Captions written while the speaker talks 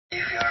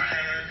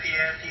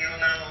Yes, you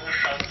know,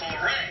 shout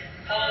hooray!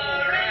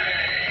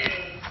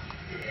 Hooray!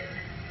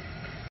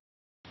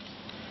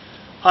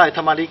 Hi,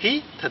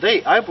 Tamaliki.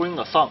 Today I bring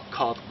a song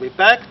called We're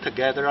Back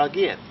Together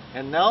Again.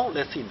 And now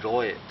let's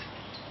enjoy it.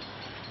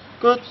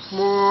 Good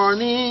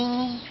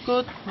morning,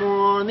 good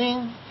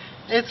morning.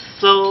 It's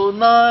so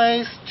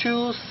nice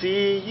to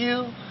see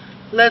you.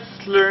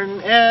 Let's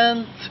learn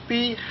and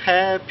be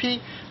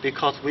happy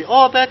because we're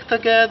all back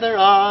together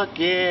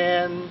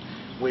again.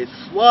 With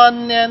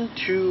 1 and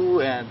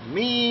 2 and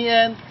me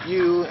and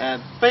you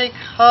and big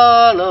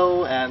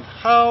hello and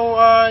how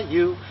are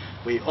you?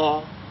 We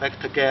all back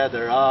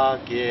together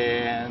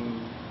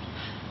again.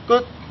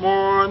 Good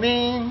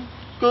morning,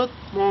 good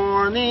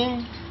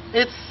morning.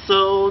 It's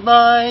so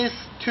nice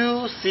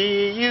to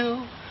see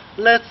you.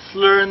 Let's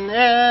learn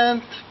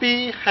and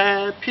be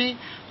happy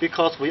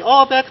because we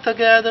all back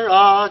together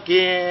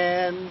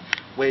again.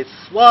 With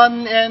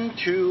 1 and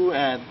 2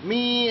 and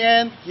me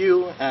and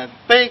you and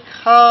big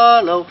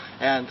hello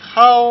and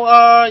how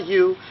are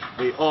you?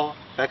 We all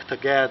back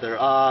together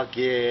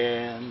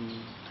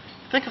again.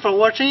 Thank you for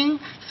watching.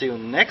 See you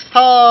next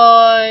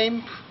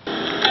time.